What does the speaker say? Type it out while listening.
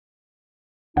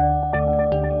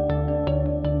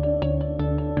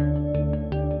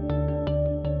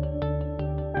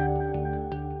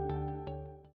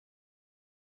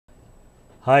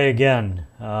Hi again.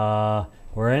 We're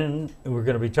going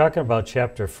to be talking about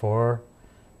Chapter 4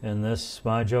 in this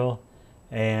module.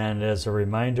 And as a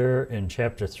reminder, in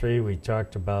Chapter 3 we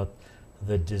talked about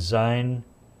the design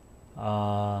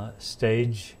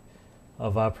stage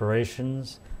of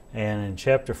operations. And in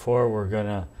Chapter 4 we're going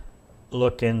to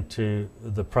look into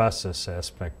the process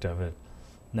aspect of it.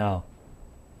 Now,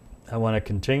 I want to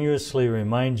continuously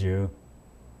remind you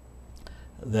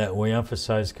that we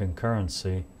emphasize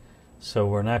concurrency. So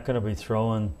we're not going to be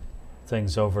throwing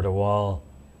things over the wall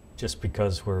just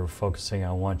because we're focusing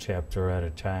on one chapter at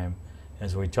a time.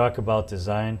 As we talk about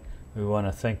design, we want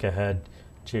to think ahead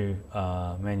to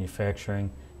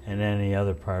manufacturing and any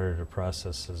other part of the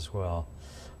process as well.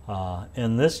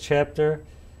 In this chapter,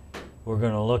 we're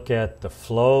going to look at the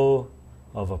flow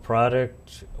of a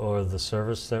product or the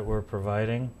service that we're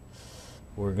providing.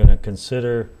 We're going to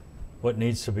consider what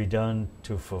needs to be done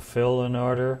to fulfill an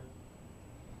order,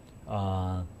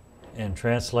 and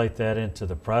translate that into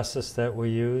the process that we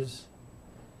use,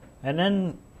 and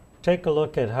then take a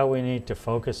look at how we need to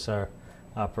focus our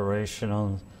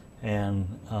operational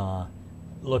and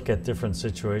look at different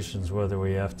situations, whether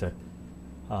we have to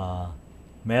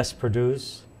mass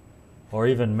produce or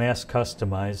even mass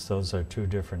customize. Those are two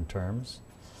different terms.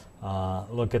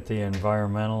 Look at the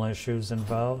environmental issues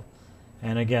involved,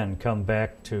 and again come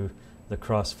back to the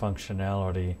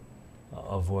cross-functionality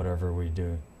of whatever we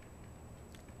do.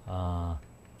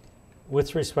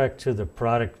 With respect to the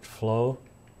product flow,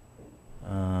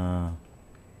 there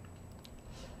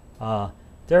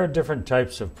are different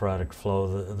types of product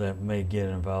flow that may get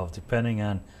involved depending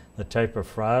on the type of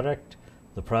product,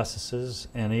 the processes,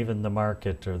 and even the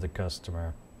market or the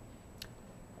customer.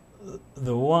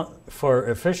 For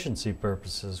efficiency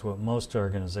purposes, what most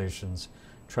organizations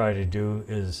try to do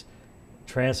is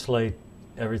translate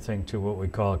everything to what we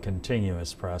call a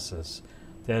continuous process.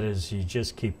 That is, you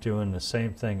just keep doing the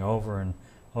same thing over and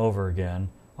over again,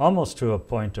 almost to a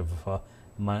point of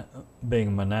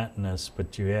being monotonous,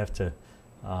 but you have to,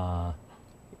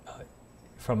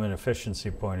 from an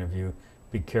efficiency point of view,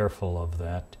 be careful of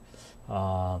that.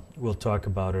 We'll talk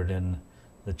about it in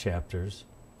the chapters.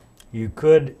 You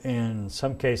could, in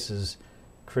some cases,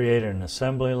 create an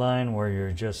assembly line where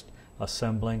you're just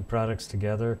assembling products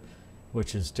together,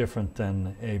 which is different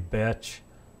than a batch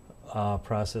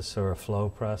process or a flow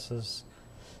process.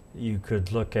 You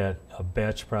could look at a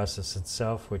batch process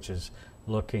itself, which is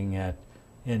looking at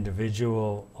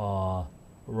individual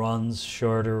runs,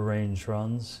 shorter range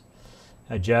runs.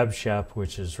 A job shop,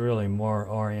 which is really more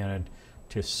oriented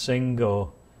to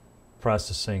single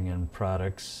processing and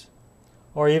products.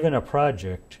 Or even a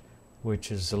project,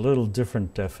 which is a little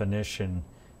different definition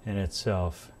in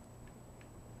itself.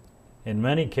 In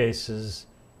many cases,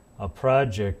 a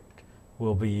project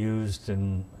will be used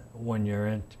when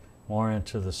you're more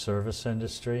into the service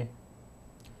industry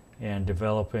and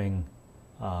developing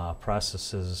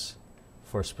processes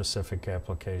for specific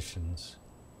applications.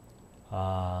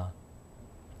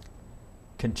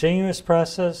 Continuous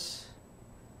process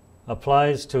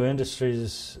applies to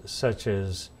industries such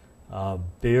as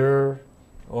beer,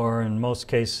 or in most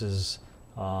cases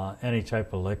any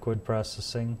type of liquid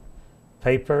processing.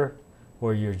 Paper,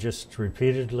 where you're just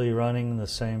repeatedly running the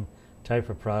same type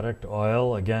of product.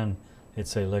 Oil, again,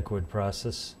 it's a liquid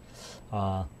process.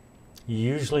 You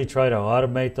usually try to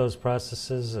automate those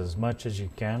processes as much as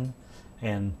you can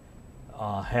and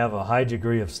have a high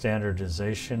degree of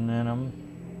standardization in them,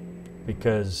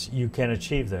 because you can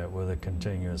achieve that with a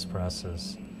continuous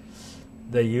process.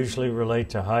 They usually relate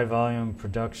to high volume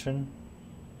production.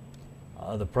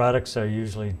 The products are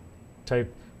usually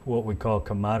what we call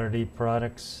commodity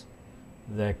products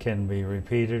that can be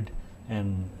repeated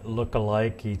and look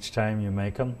alike each time you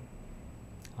make them.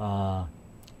 A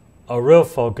real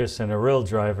focus and a real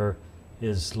driver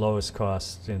is lowest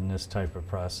cost in this type of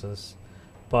process,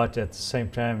 but at the same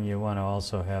time you want to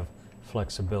also have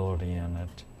flexibility in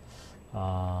it.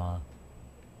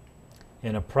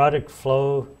 In a product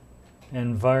flow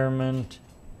environment,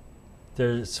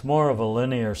 there's more of a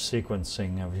linear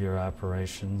sequencing of your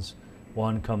operations.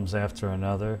 One comes after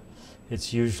another.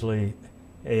 It's usually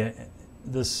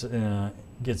this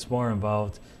gets more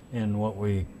involved in what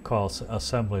we call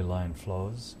assembly line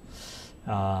flows.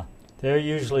 They're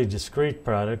usually discrete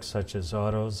products such as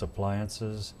autos,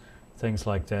 appliances, things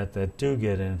like that do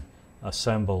get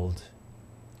assembled.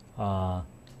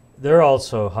 They're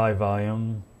also high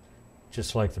volume,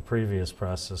 just like the previous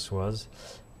process was,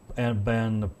 and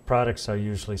the products are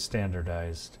usually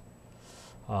standardized.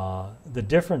 The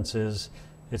difference is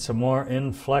it's a more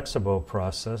inflexible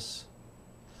process,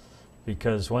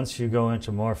 because once you go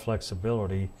into more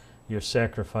flexibility, you're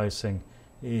sacrificing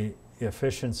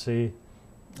efficiency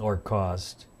or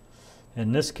cost.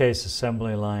 In this case,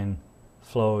 assembly line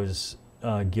flow is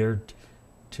geared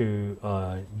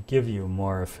to give you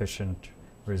more efficient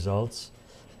results.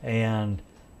 And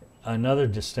another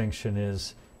distinction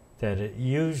is that it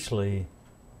usually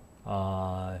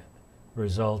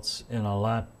results in a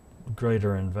lot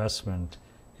greater investment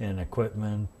in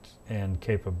equipment and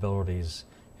capabilities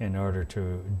in order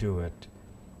to do it.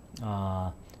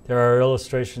 There are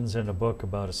illustrations in the book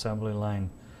about assembly line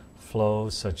flow,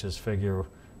 such as figure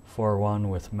 4.1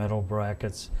 with metal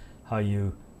brackets, how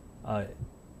you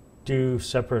do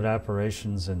separate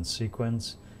operations in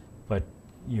sequence, but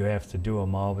you have to do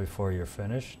them all before you're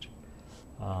finished.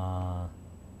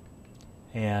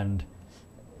 And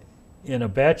in a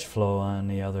batch flow, on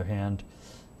the other hand,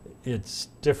 it's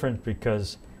different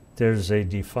because there's a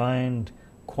defined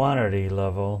quantity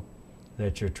level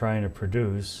that you're trying to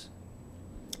produce,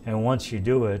 and once you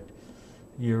do it,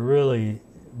 you're really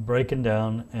breaking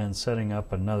down and setting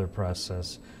up another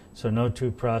process. So no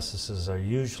two processes are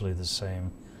usually the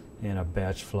same in a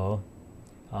batch flow.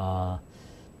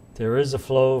 There is a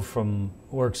flow from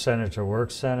work center to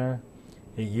work center.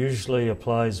 It usually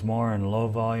applies more in low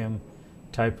volume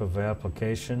type of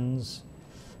applications,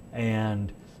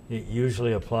 and it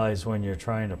usually applies when you're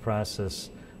trying to process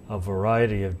a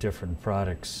variety of different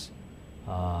products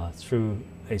through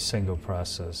a single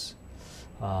process.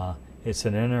 It's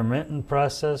an intermittent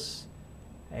process,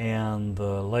 and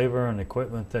the labor and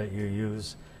equipment that you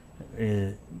use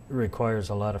requires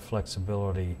a lot of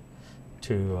flexibility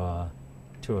to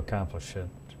accomplish it.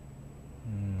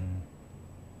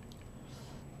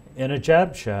 In a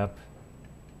job shop,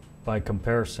 by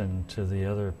comparison to the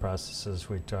other processes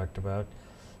we talked about,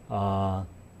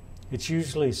 it's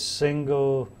usually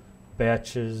single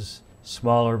batches,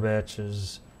 smaller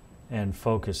batches, and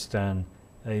focused on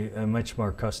a much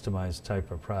more customized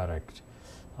type of product.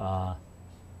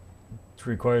 It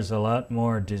requires a lot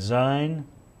more design,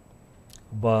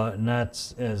 but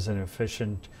not as an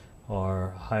efficient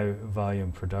or high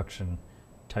volume production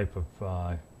type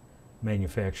of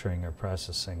manufacturing or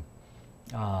processing.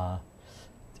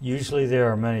 Usually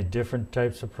there are many different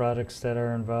types of products that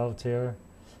are involved here,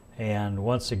 and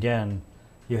once again,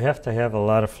 you have to have a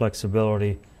lot of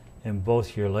flexibility in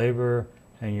both your labor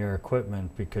and your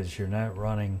equipment, because you're not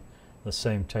running the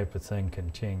same type of thing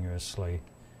continuously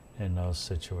in those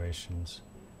situations.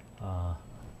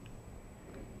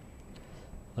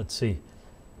 Let's see.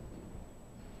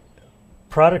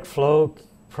 Product flow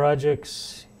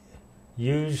projects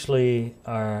usually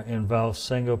involve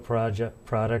single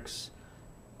products.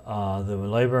 The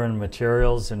labor and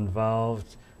materials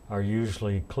involved are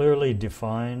usually clearly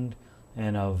defined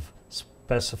and of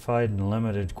specified and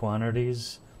limited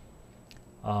quantities.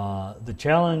 The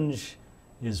challenge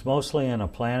is mostly in a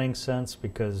planning sense,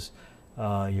 because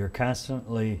you're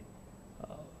constantly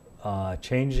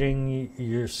changing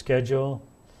your schedule,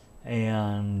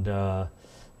 and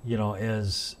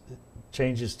as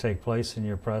changes take place in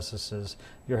your processes,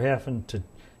 you're having to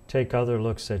take other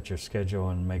looks at your schedule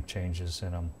and make changes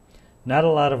in them. Not a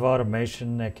lot of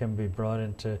automation that can be brought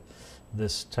into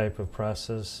this type of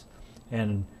process,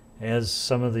 and as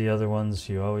some of the other ones,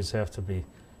 you always have to be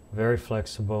very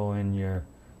flexible in your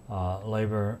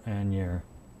labor and your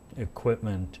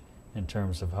equipment in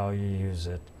terms of how you use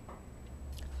it.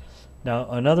 Now,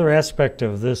 another aspect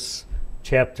of this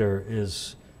chapter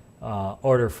is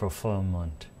order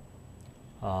fulfillment.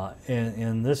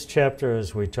 In this chapter,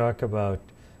 as we talk about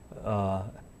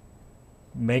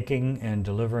making and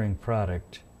delivering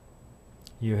product,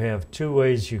 you have two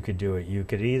ways you could do it. You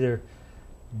could either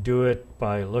do it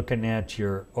by looking at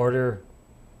your order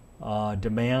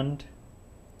demand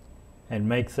and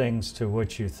make things to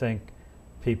what you think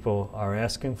people are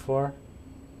asking for,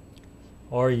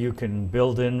 or you can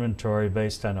build inventory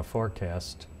based on a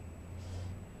forecast,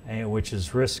 which is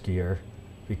riskier,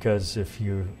 because if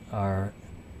you are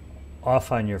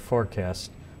off on your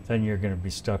forecast, then you're going to be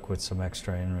stuck with some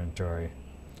extra inventory,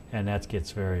 and that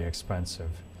gets very expensive.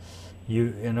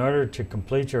 In order to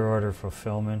complete your order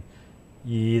fulfillment,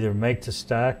 you either make to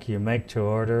stock, you make to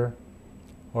order,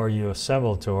 or you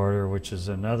assemble to order, which is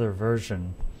another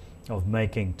version of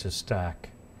making to stock,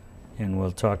 and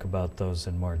we'll talk about those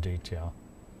in more detail.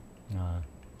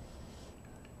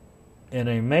 In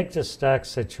a make to stock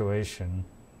situation,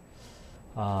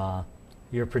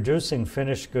 you're producing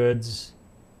finished goods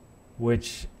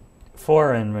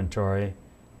for inventory,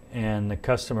 and the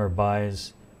customer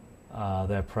buys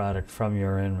that product from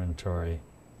your inventory.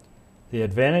 The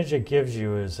advantage it gives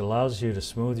you is allows you to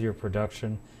smooth your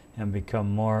production and become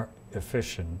more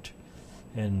efficient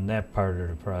in that part of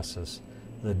the process.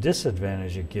 The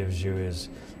disadvantage it gives you is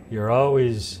you're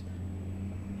always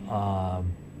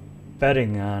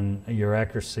betting on your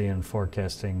accuracy in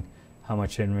forecasting how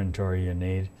much inventory you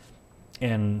need,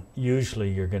 and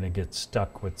usually you're going to get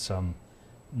stuck with some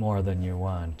more than you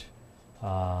want.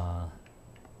 At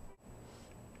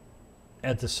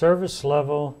the service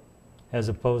level, as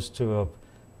opposed to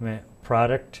a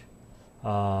product,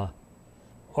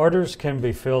 orders can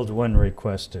be filled when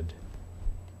requested.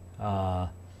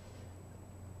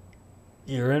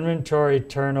 Your inventory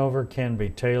turnover can be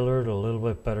tailored a little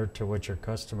bit better to what your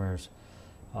customers'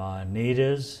 need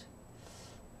is.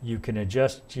 You can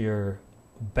adjust your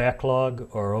backlog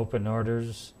or open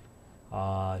orders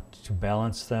to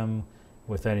balance them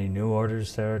with any new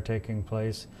orders that are taking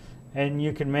place. And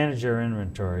you can manage your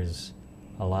inventories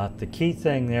a lot. The key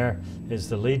thing there is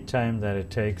the lead time that it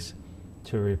takes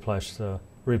to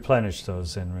replenish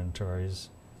those inventories.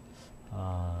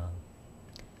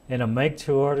 In a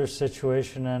make-to-order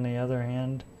situation, on the other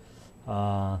hand,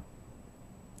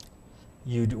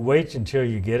 you'd wait until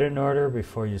you get an order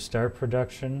before you start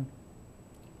production.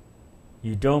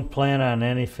 You don't plan on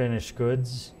any finished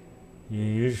goods. You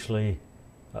usually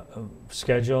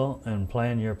schedule and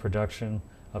plan your production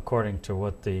according to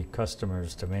what the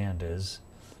customer's demand is.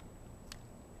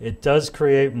 It does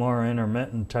create more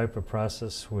intermittent type of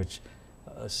process, which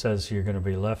says you're going to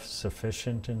be less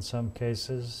sufficient in some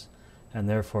cases, and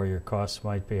therefore your costs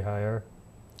might be higher.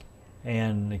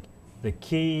 And the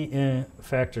key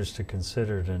factors to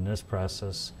consider in this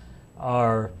process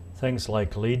are things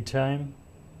like lead time,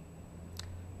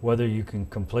 whether you can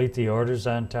complete the orders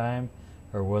on time,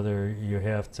 or whether you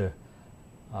have to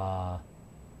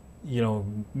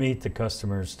meet the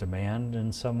customer's demand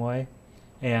in some way,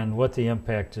 and what the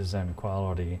impact is on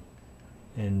quality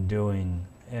in doing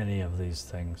any of these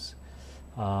things.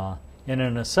 In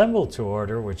an assemble to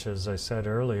order, which, as I said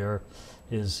earlier,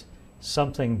 is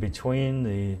something between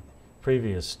the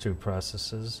previous two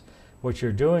processes, what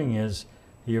you're doing is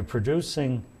you're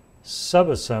producing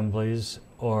sub-assemblies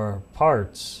or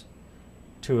parts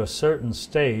to a certain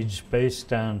stage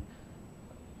based on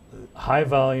high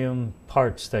volume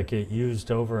parts that get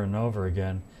used over and over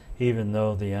again, even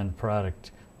though the end product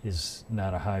is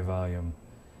not a high volume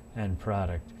end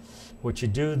product. What you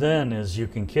do then is you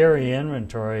can carry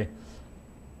inventory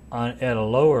at a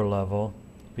lower level,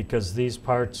 because these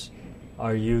parts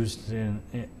are used in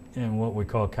what we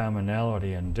call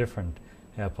commonality in different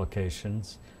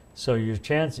applications. So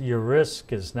your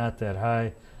risk is not that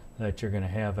high that you're going to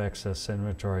have excess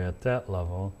inventory at that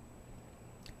level,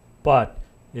 but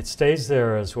it stays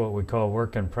there as what we call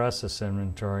work in process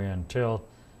inventory until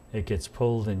it gets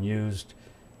pulled and used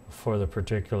for the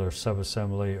particular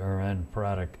subassembly or end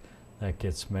product that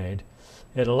gets made.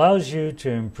 It allows you to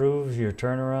improve your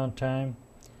turnaround time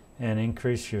and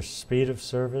increase your speed of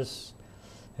service.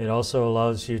 It also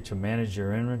allows you to manage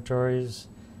your inventories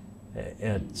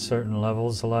at certain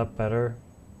levels a lot better,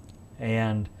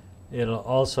 and it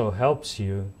also helps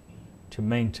you to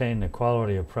maintain the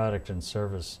quality of product and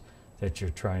service that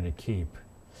you're trying to keep.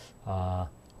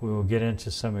 We will get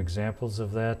into some examples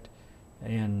of that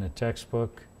in the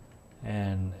textbook,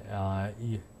 and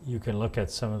you can look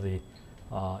at some of the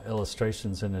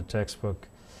illustrations in the textbook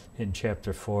in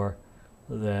Chapter 4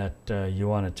 that you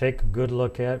want to take a good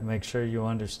look at, make sure you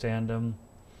understand them,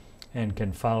 and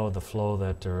can follow the flow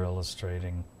that they're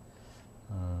illustrating.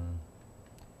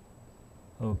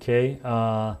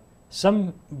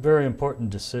 Some very important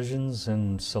decisions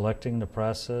in selecting the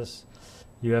process.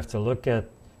 You have to look at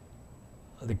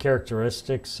the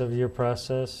characteristics of your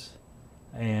process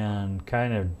and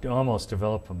kind of almost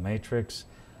develop a matrix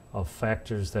of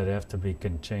factors that have to be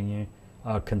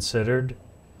considered.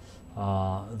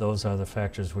 Those are the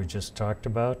factors we just talked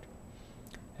about.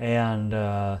 And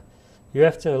you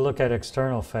have to look at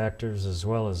external factors as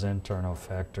well as internal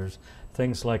factors.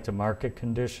 Things like the market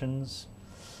conditions,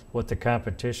 what the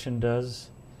competition does,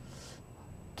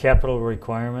 capital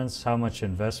requirements, how much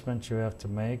investment you have to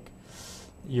make,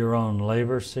 your own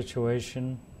labor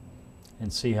situation,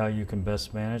 and see how you can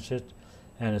best manage it,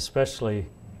 and especially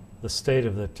the state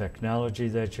of the technology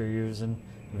that you're using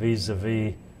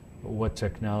vis-a-vis what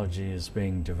technology is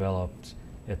being developed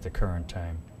at the current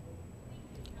time.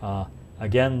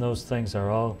 Again, those things are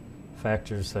all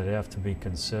factors that have to be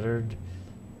considered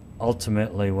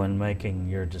ultimately when making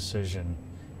your decision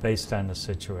based on the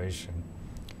situation.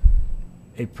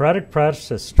 A product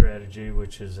process strategy,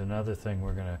 which is another thing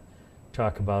we're going to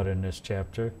talk about in this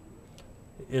chapter,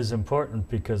 is important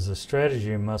because the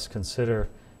strategy must consider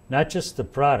not just the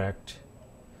product,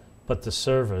 but the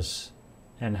service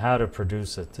and how to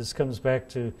produce it. This comes back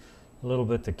to a little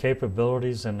bit the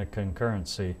capabilities and the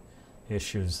concurrency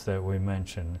issues that we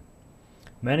mentioned.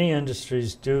 Many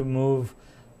industries do move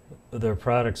their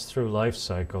products through life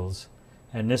cycles,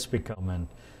 and this becomes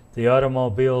the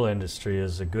automobile industry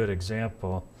is a good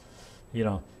example. You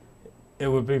know, it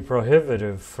would be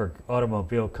prohibitive for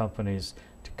automobile companies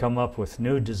to come up with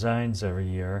new designs every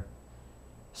year,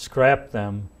 scrap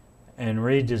them, and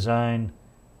redesign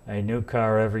a new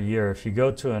car every year. If you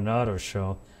go to an auto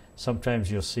show,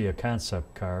 sometimes you'll see a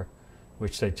concept car,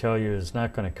 which they tell you is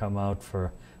not going to come out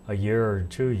for a year or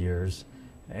 2 years,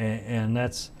 and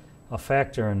that's a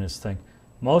factor in this thing.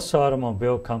 Most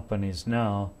automobile companies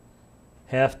now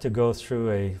have to go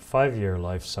through a 5-year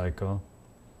life cycle.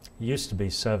 It used to be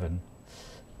 7,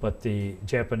 but the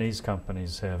Japanese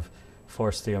companies have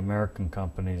forced the American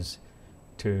companies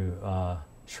to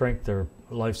shrink their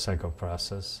life cycle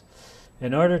process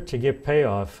in order to get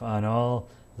payoff on all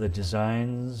the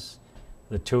designs,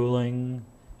 the tooling,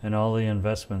 and all the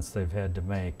investments they've had to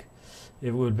make.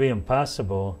 It would be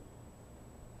impossible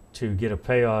to get a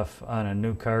payoff on a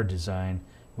new car design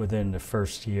within the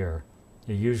first year.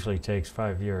 It usually takes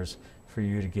 5 years for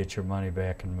you to get your money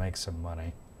back and make some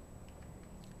money.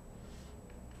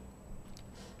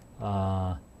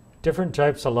 Different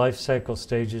types of life cycle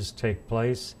stages take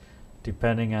place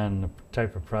depending on the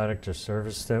type of product or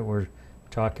service that we're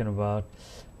talking about.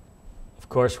 Of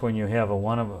course, when you have a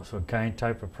one-of-a-kind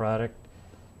type of product,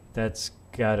 that's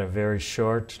got a very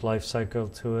short life cycle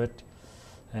to it,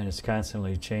 and it's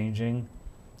constantly changing.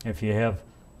 If you have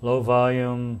low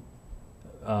volume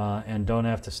and don't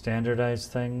have to standardize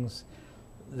things,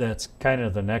 that's kind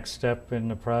of the next step in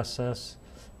the process.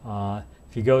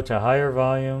 If you go to higher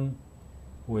volume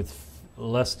with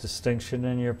less distinction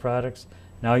in your products,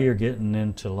 now you're getting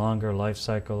into longer life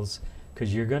cycles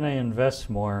because you're going to invest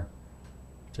more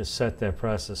to set that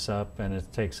process up, and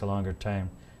it takes a longer time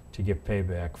to get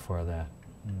payback for that.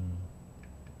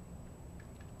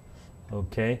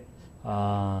 Okay.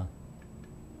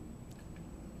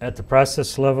 At the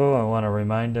process level, I want to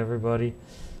remind everybody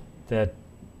that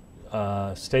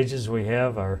stages we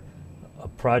have are a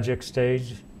project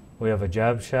stage, we have a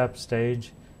job shop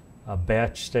stage, a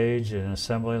batch stage, an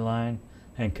assembly line,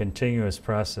 and continuous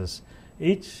process.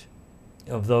 Each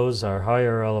of those are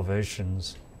higher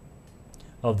elevations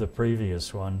of the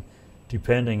previous one,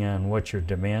 depending on what your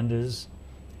demand is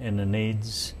and the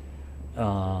needs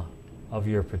of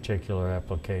your particular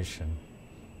application.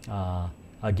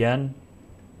 Again,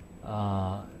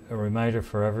 a reminder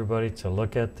for everybody to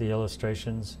look at the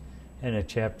illustrations in a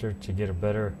chapter to get a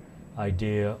better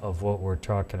idea of what we're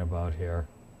talking about here.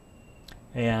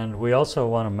 And we also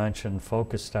want to mention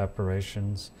focused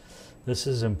operations. This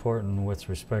is important with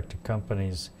respect to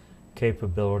companies'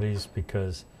 capabilities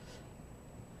because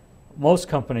most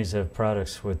companies have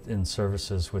products in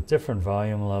services with different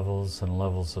volume levels and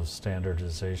levels of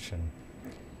standardization.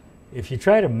 If you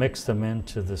try to mix them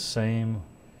into the same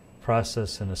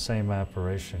process in the same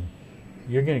operation,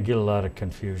 you're going to get a lot of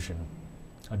confusion.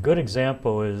 A good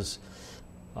example is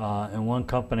in one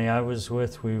company I was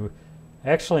with, we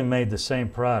actually made the same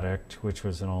product, which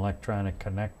was an electronic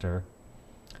connector,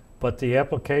 but the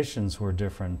applications were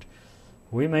different.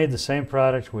 We made the same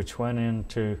product which went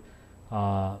into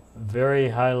very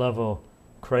high-level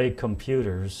Cray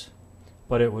computers,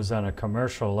 but it was on a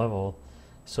commercial level,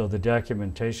 so the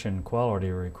documentation quality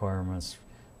requirements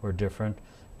were different.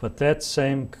 But that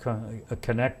same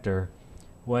connector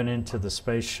went into the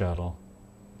space shuttle.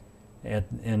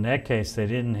 In that case, they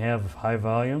didn't have high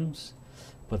volumes,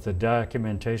 but the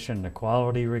documentation, the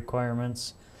quality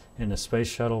requirements in the space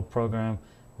shuttle program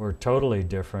were totally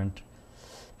different.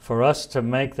 For us to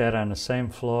make that on the same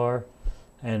floor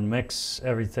and mix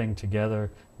everything together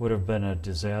would have been a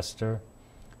disaster.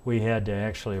 We had to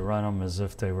actually run them as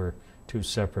if they were two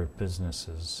separate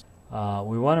businesses.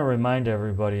 We want to remind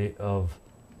everybody of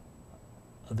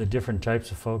the different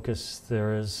types of focus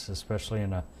there is, especially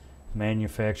in a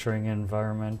manufacturing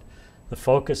environment. The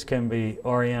focus can be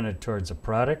oriented towards a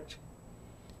product.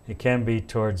 It can be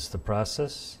towards the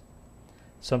process.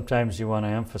 Sometimes you want to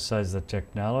emphasize the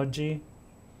technology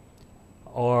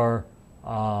or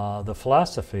the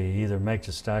philosophy, either make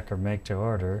to stock or make to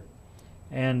order,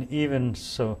 and even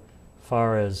so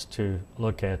far as to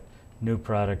look at new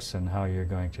products and how you're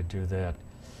going to do that.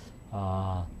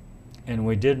 And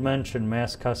we did mention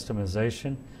mass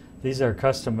customization. These are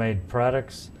custom-made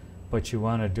products, but you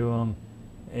want to do them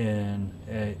in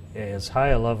as high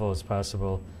a level as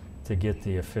possible to get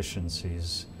the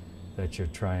efficiencies that you're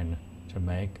trying to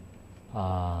make.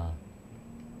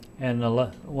 And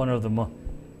one of the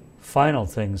final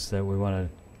things that we want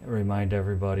to remind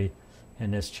everybody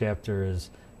in this chapter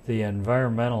is the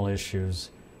environmental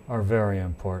issues are very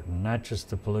important, not just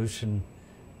the pollution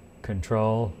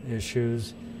control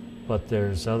issues, but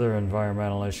there's other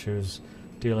environmental issues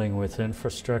dealing with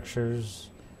infrastructures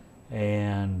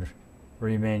and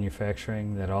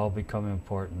remanufacturing that all become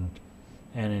important,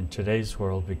 and in today's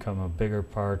world become a bigger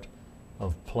part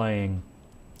of playing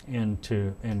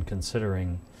into and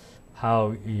considering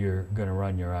how you're going to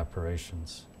run your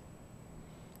operations.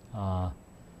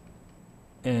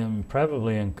 And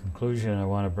probably in conclusion, I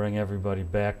want to bring everybody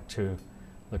back to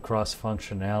the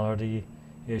cross-functionality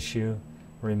issue,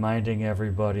 reminding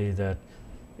everybody that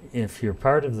if you're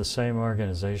part of the same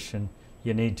organization,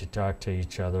 you need to talk to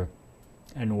each other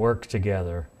and work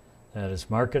together. That is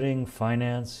marketing,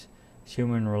 finance,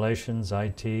 human relations,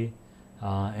 IT,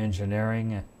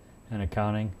 engineering, and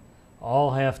accounting.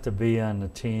 All have to be on the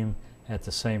team at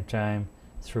the same time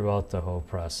throughout the whole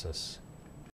process.